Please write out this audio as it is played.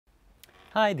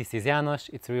Hi, this is János,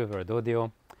 it's Real World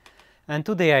Audio, and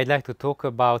today I'd like to talk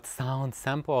about sound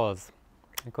samples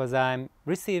because I'm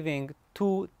receiving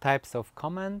two types of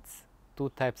comments,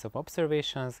 two types of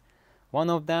observations. One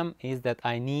of them is that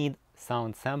I need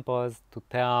sound samples to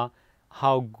tell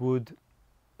how good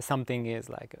something is,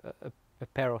 like a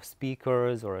pair of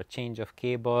speakers or a change of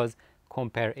cables,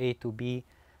 compare A to B,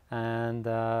 and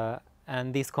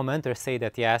these commenters say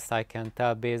that yes, I can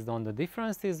tell based on the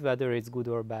differences whether it's good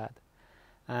or bad.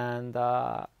 And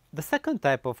the second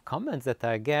type of comments that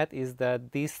I get is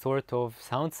that these sort of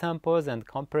sound samples and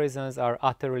comparisons are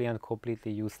utterly and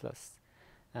completely useless.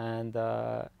 And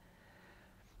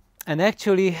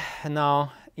actually,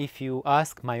 now, if you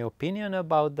ask my opinion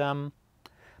about them,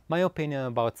 my opinion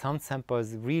about sound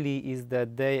samples really is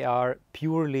that they are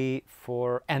purely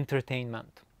for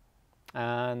entertainment.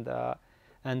 And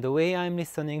the way I'm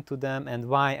listening to them and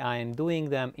why I'm doing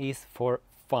them is for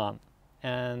fun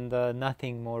and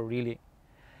nothing more really.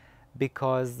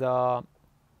 Because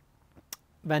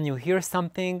when you hear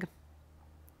something,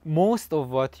 most of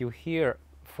what you hear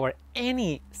for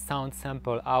any sound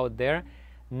sample out there,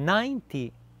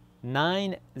 90%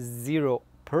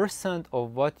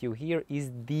 of what you hear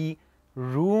is the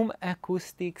room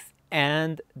acoustics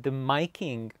and the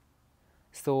miking.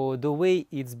 So the way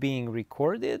it's being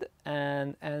recorded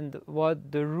and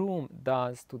what the room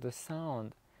does to the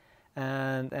sound.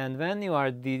 And when you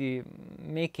are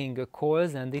making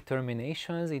calls and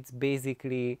determinations, it's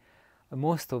basically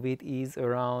most of it is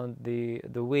around the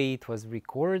way it was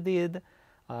recorded,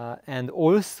 and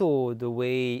also the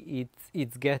way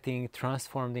it's getting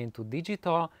transformed into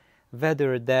digital,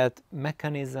 whether that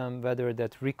mechanism, whether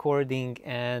that recording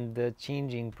and the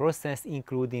changing process,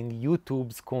 including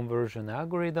YouTube's conversion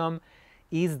algorithm,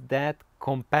 is that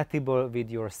compatible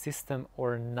with your system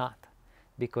or not.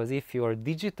 Because if your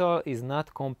digital is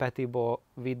not compatible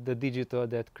with the digital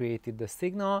that created the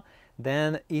signal,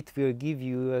 then it will give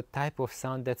you a type of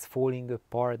sound that's falling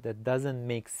apart, that doesn't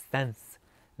make sense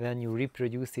when you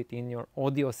reproduce it in your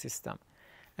audio system.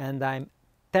 And I'm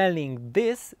telling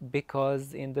this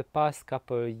because in the past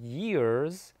couple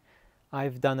years,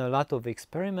 I've done a lot of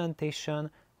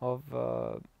experimentation of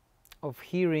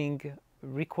hearing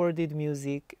recorded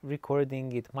music,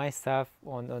 recording it myself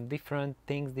on different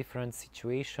things, different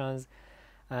situations,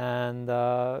 and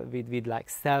with like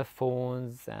cell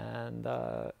phones and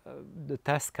the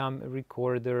Tascam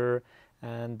recorder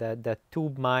and that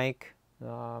tube mic,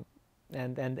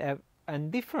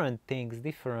 and different things,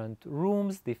 different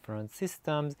rooms, different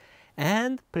systems,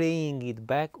 and playing it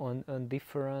back on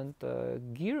different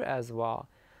gear as well,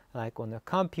 like on a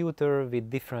computer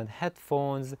with different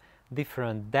headphones,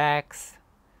 different decks,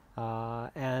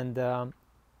 and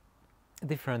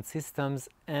different systems.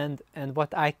 And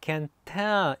what I can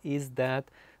tell is that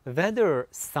whether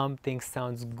something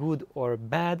sounds good or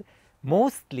bad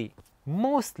mostly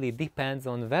depends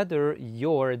on whether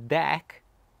your deck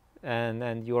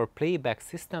and your playback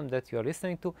system that you're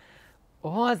listening to,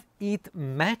 was it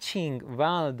matching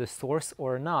well the source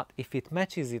or not. If it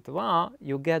matches it well,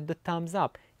 you get the thumbs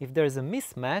up. If there's a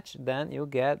mismatch, then you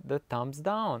get the thumbs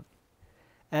down.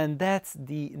 And that's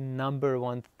the number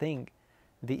one thing.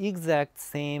 The exact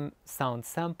same sound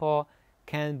sample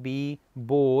can be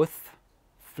both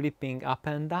flipping up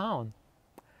and down.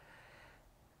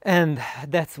 And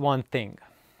that's one thing.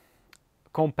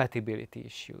 Compatibility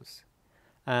issues.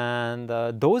 And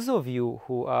those of you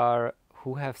who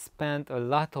have spent a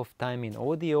lot of time in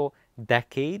audio,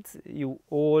 decades, you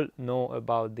all know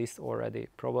about this already,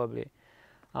 probably.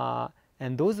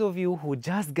 And those of you who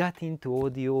just got into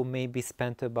audio, maybe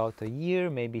spent about a year,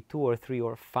 maybe 2 or 3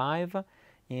 or 5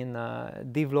 in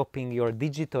developing your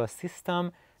digital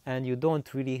system, and you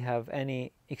don't really have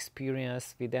any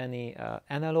experience with any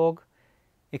analog,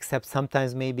 except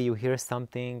sometimes maybe you hear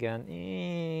something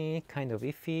and kind of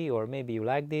iffy, or maybe you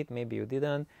liked it, maybe you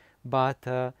didn't. But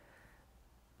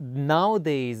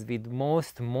nowadays, with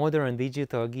most modern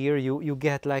digital gear, you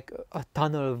get like a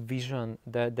tunnel vision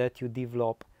that you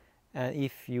develop. And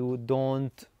if you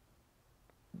don't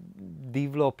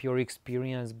develop your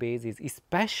experience basis,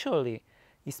 especially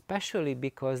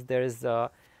because there's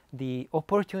the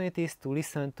opportunities to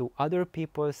listen to other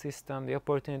people's system, the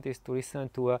opportunities to listen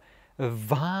to a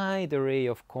wide array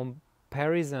of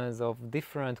comparisons of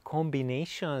different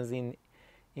combinations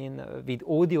with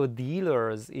audio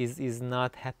dealers is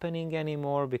not happening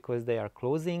anymore, because they are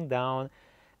closing down.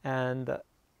 And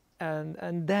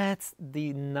that's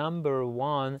the number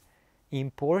one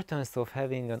importance of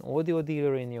having an audio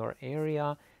dealer in your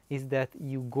area, is that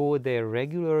you go there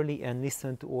regularly and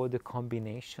listen to all the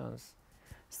combinations.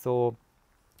 So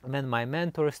when my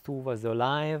mentor Stu was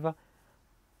alive,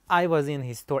 I was in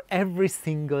his store every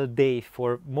single day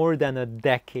for more than a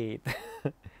decade.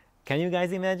 Can you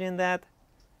guys imagine that?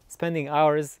 Spending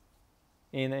hours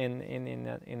in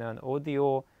an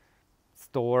audio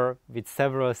store with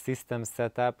several systems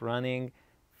set up running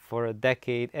for a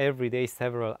decade, every day,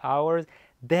 several hours.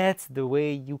 That's the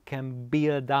way you can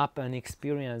build up an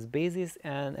experience basis.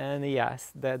 And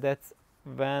yes, that's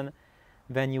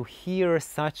when you hear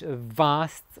such a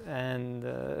vast and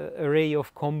array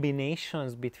of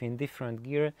combinations between different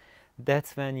gear,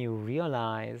 that's when you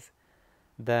realize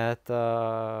that,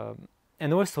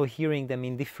 and also hearing them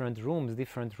in different rooms,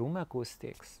 different room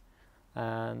acoustics,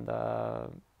 and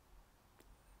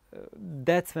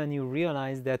that's when you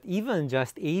realize that even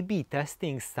just A/B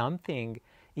testing something,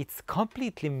 it's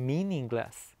completely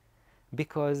meaningless,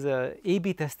 because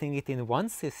A/B testing it in one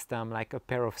system, like a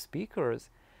pair of speakers,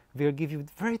 will give you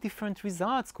very different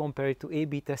results compared to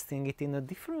A/B testing it in a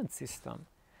different system,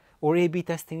 or A/B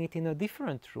testing it in a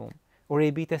different room, or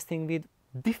A/B testing with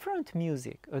different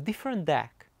music, a different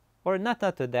deck, or not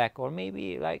a deck, or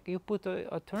maybe like you put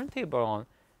a turntable on.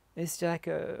 It's like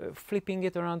flipping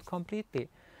it around completely.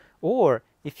 Or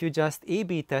if you just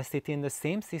A/B test it in the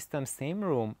same system, same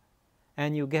room,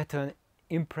 and you get an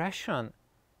impression,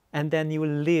 and then you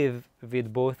live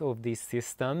with both of these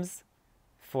systems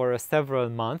for several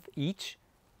months each,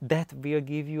 that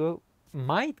will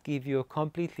might give you a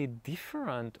completely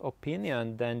different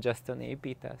opinion than just an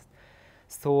A/B test.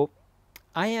 So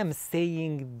I am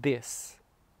saying this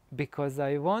because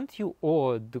I want you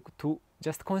all to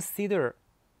just consider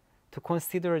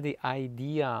the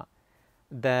idea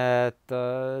that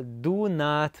do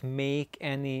not make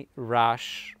any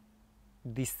rash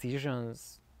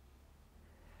decisions,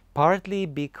 partly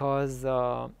because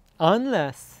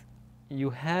unless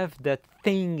you have that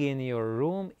thing in your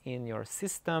room, in your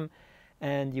system,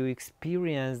 and you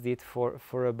experienced it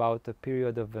for about a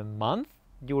period of a month,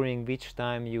 during which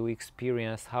time you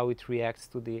experience how it reacts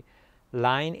to the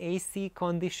line AC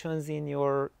conditions in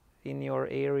your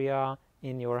area,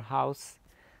 in your house,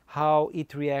 how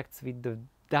it reacts with the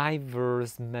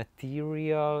diverse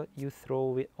material you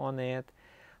throw on it,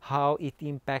 how it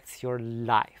impacts your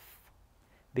life.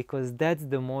 Because that's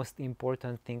the most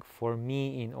important thing for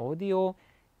me in audio,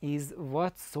 is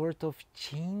what sort of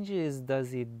changes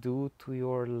does it do to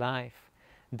your life?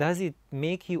 Does it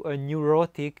make you a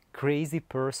neurotic, crazy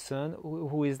person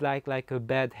who is like a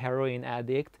bad heroin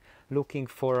addict, looking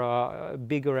for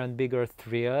bigger and bigger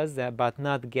thrills, but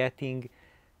not getting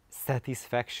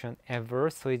satisfaction ever?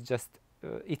 So it's just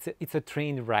it's a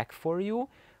train wreck for you,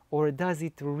 or does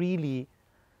it really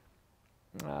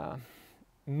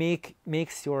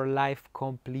makes your life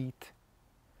complete?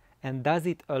 And does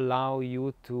it allow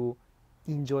you to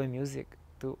enjoy music,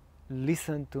 to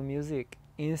listen to music,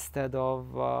 instead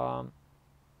of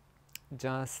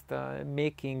just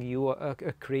making you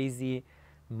a crazy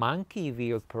monkey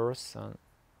wheel person?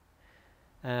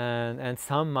 And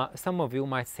some of you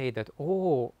might say that,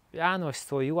 oh, János,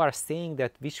 so you are saying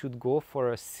that we should go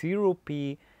for a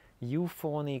syrupy,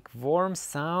 euphonic, warm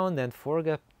sound and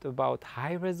forget about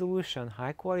high resolution,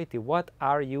 high quality. What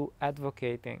are you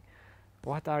advocating?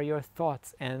 What are your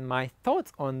thoughts? And my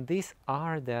thoughts on this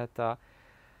are that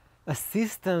a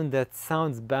system that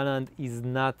sounds balanced is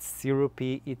not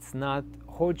syrupy, it's not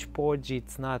hodgepodge,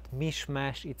 it's not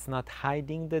mishmash, it's not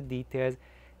hiding the details.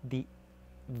 The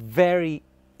very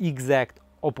exact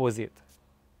opposite.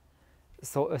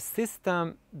 So a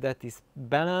system that is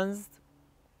balanced,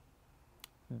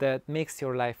 that makes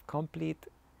your life complete,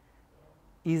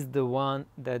 is the one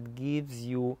that gives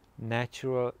you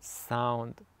natural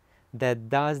sound, that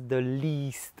does the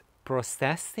least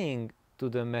processing to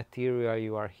the material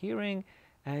you are hearing,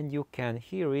 and you can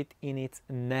hear it in its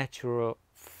natural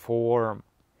form.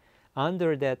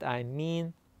 Under that I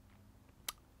mean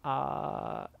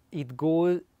it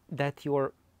goes that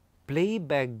your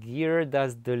playback gear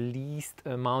does the least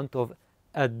amount of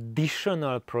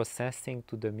additional processing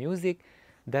to the music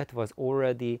that was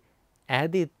already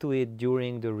added to it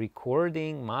during the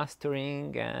recording,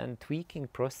 mastering, and tweaking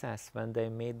process when they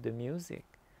made the music.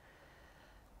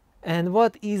 And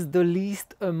what is the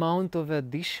least amount of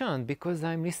addition? Because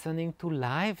I'm listening to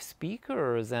live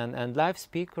speakers, and live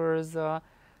speakers,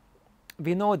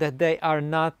 we know that they are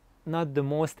not the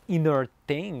most inert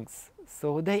things.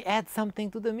 So they add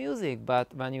something to the music,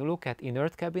 but when you look at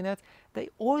inert cabinets, they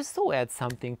also add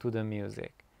something to the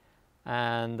music.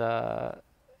 And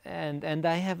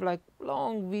I have like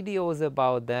long videos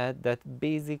about that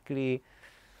basically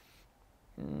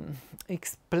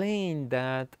explain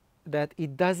that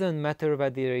it doesn't matter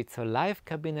whether it's a live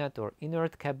cabinet or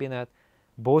inert cabinet,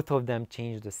 both of them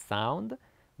change the sound,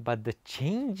 but the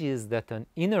changes that an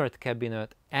inert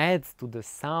cabinet adds to the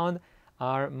sound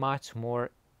are much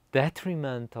more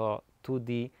detrimental to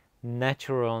the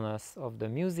naturalness of the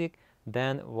music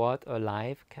than what a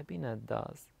live cabinet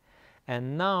does.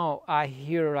 And now I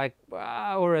hear, like,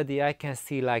 already I can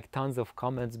see like tons of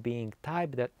comments being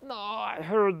typed that, no, I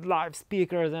heard live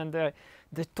speakers and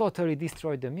they totally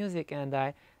destroyed the music. And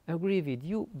I agree with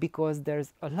you, because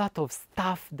there's a lot of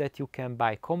stuff that you can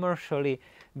buy commercially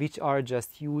which are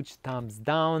just huge thumbs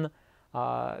down.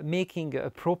 Making a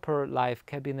proper live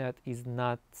cabinet is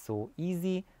not so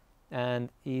easy, and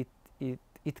it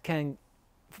can,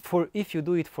 for if you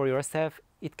do it for yourself,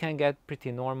 it can get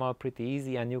pretty normal, pretty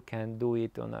easy, and you can do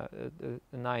it on a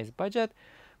nice budget.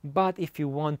 But if you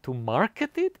want to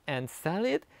market it and sell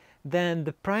it, then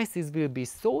the prices will be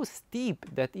so steep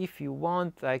that if you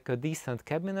want like a decent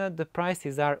cabinet, the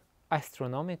prices are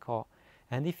astronomical.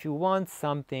 And if you want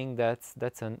something that's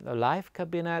a live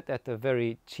cabinet at a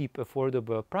very cheap,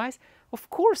 affordable price, of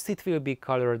course it will be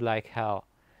colored like hell.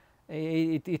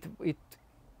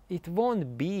 It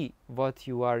won't be what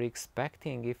you are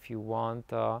expecting if you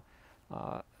want a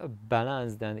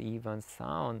balanced and even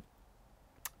sound.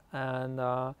 And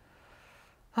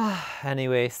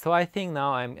anyway, so I think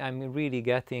now I'm really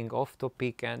getting off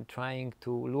topic and trying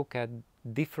to look at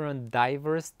different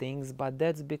diverse things, but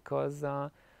that's because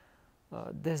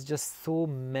there's just so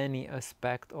many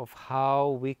aspects of how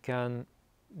we can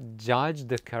judge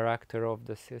the character of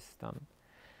the system.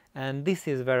 And this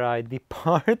is where I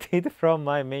departed from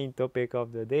my main topic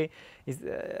of the day, is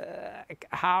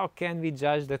how can we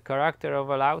judge the character of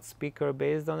a loudspeaker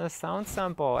based on a sound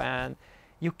sample? And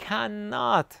you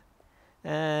cannot.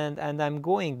 And I'm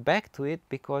going back to it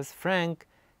because Frank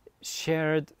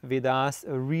shared with us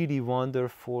a really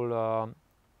wonderful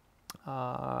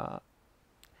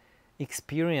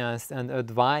experience and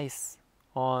advice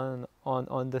on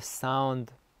the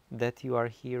sound that you are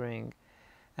hearing.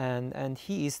 And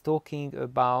he is talking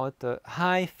about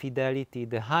high fidelity,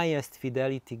 the highest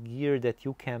fidelity gear that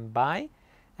you can buy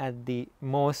at the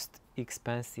most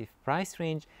expensive price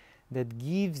range, that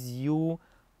gives you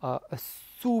a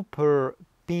super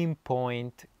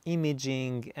pinpoint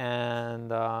imaging,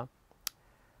 and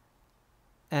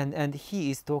he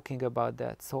is talking about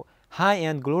that. So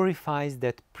high-end glorifies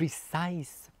that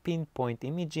precise pinpoint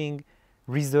imaging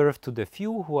reserved to the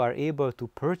few who are able to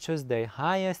purchase the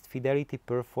highest fidelity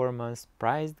performance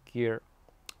priced gear.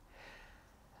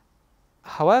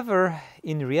 However,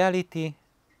 in reality,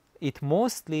 it's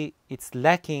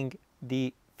lacking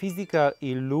the physical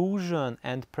illusion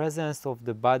and presence of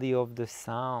the body of the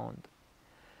sound.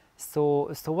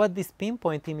 So what this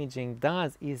pinpoint imaging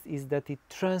does is that it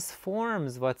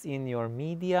transforms what's in your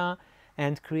media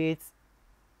and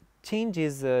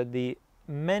changes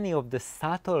many of the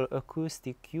subtle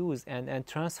acoustic cues and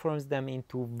transforms them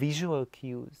into visual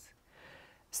cues.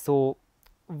 So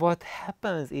what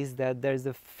happens is that there's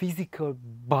a physical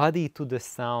body to the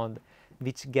sound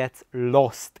which gets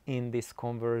lost in this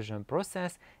conversion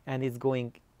process, and it's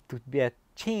going to get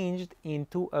changed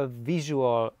into a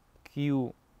visual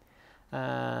cue.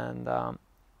 And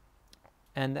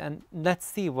let's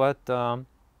see what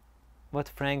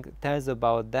Frank tells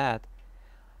about that.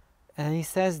 And he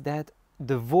says that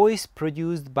the voice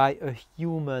produced by a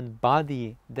human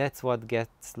body, that's what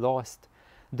gets lost.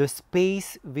 The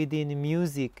space within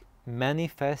music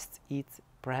manifests its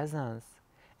presence.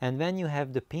 And when you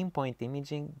have the pinpoint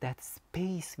imaging, that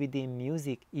space within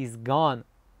music is gone.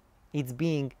 It's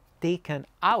being taken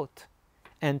out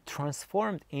and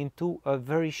transformed into a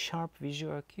very sharp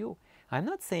visual cue. I'm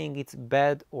not saying it's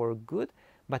bad or good,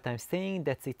 but I'm saying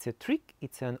that it's a trick,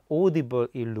 it's an audible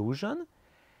illusion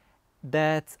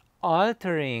that's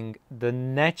altering the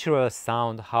natural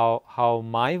sound, how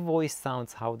my voice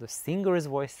sounds, how the singer's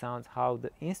voice sounds, how the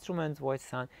instrument's voice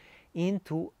sounds,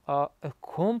 into a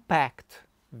compact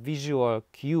visual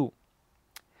cue.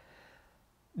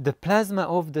 The plasma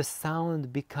of the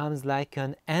sound becomes like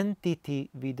an entity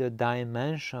with a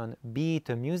dimension, be it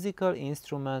a musical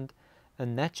instrument, a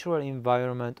natural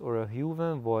environment, or a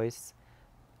human voice.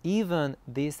 Even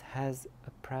this has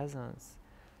a presence.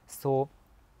 So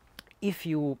if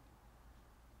you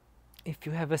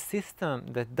have a system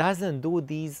that doesn't do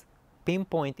these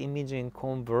pinpoint imaging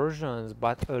conversions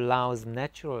but allows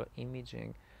natural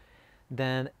imaging,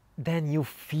 then you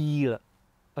feel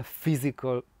a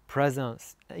physical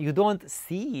presence. You don't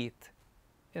see it,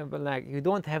 but like you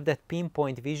don't have that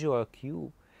pinpoint visual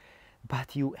cue,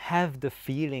 but you have the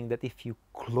feeling that if you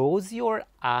close your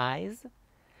eyes,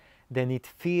 then it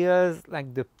feels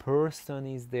like the person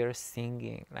is there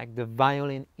singing, like the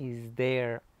violin is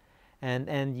there,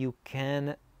 and you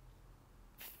can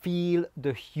feel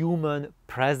the human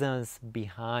presence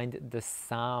behind the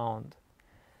sound.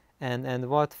 And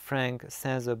what Frank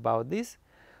says about this,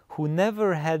 who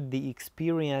never had the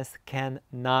experience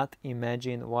cannot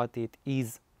imagine what it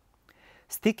is.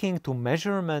 Sticking to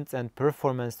measurements and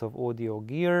performance of audio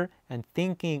gear and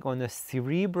thinking on a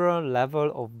cerebral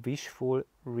level of wishful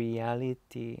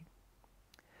reality.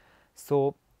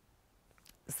 So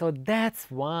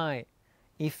that's why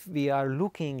if we are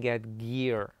looking at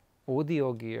gear,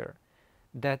 audio gear,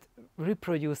 that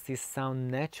reproduces sound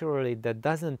naturally, that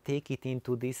doesn't take it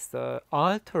into this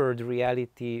altered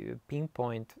reality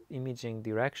pinpoint imaging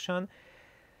direction,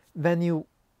 when you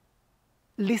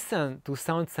listen to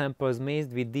sound samples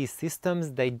made with these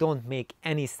systems, they don't make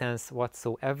any sense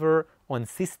whatsoever on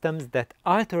systems that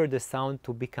alter the sound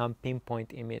to become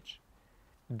pinpoint image.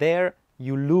 There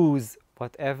you lose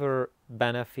whatever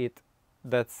benefit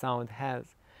that sound has.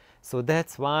 So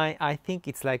that's why I think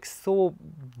it's like so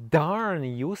darn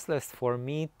useless for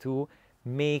me to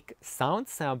make sound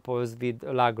samples with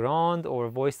Legrand or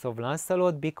Voice of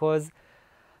Lancelot, because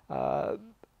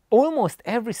almost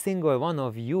every single one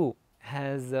of you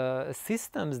has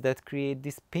systems that create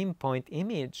this pinpoint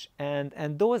image,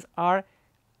 and those are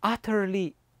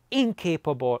utterly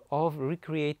incapable of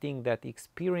recreating that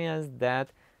experience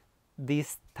that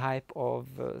this type of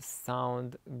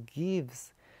sound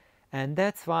gives. And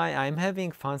that's why I'm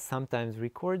having fun sometimes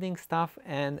recording stuff,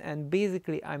 and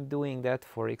basically I'm doing that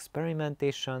for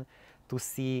experimentation, to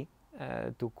see,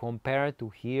 to compare, to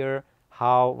hear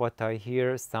how what I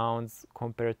hear sounds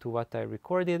compared to what I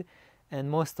recorded. And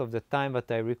most of the time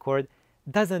what I record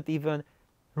doesn't even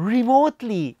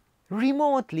remotely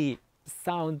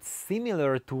sound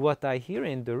similar to what I hear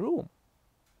in the room.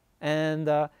 And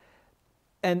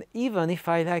even if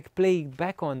I like play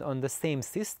back on the same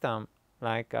system,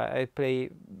 like I play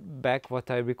back what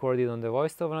I recorded on the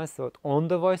Voice of Lancelot, on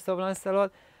the Voice of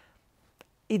Lancelot,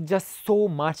 it just so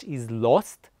much is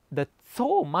lost,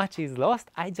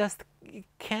 I just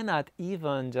cannot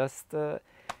even just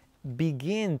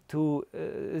begin to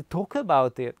talk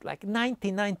about it. Like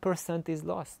 99% is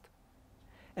lost.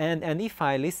 And if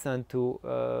I listen to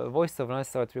Voice of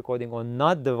Lancelot recording on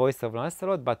not the Voice of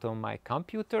Lancelot, but on my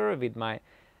computer with my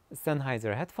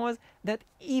Sennheiser headphones, that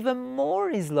even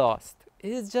more is lost.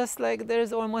 It's just like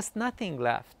there's almost nothing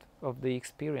left of the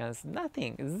experience.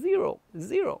 Nothing. Zero.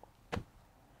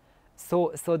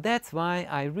 So that's why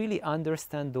I really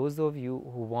understand those of you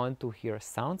who want to hear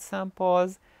sound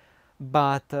samples,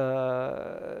 but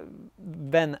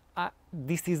when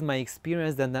this is my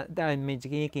experience, then I'm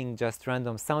making just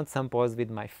random sound samples with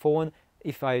my phone.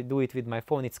 If I do it with my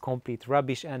phone, it's complete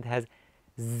rubbish and has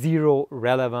zero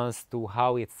relevance to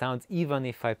how it sounds, even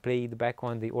if I play it back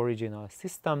on the original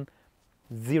system.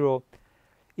 Zero.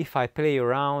 If I play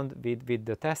around with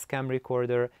the Tascam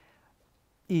recorder,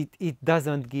 it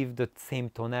doesn't give the same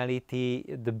tonality.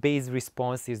 The bass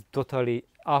response is totally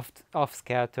off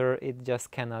scatter. It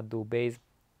just cannot do bass.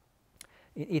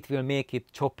 It will make it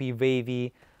choppy,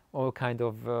 wavy, all kind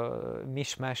of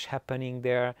mishmash happening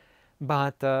there.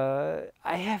 But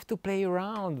I have to play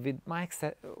around with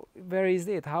mics. Where is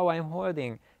it? How I'm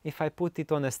holding? If I put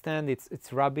it on a stand,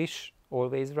 it's rubbish,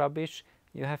 always rubbish.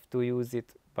 You have to use it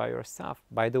by yourself.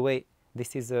 By the way,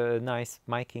 this is a nice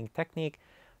miking technique.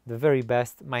 The very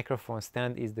best microphone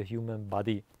stand is the human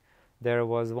body. There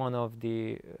was one of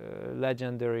the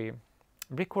legendary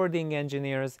recording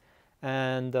engineers,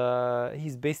 and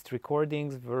his best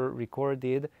recordings were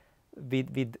recorded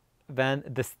with when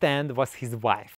the stand was his wife.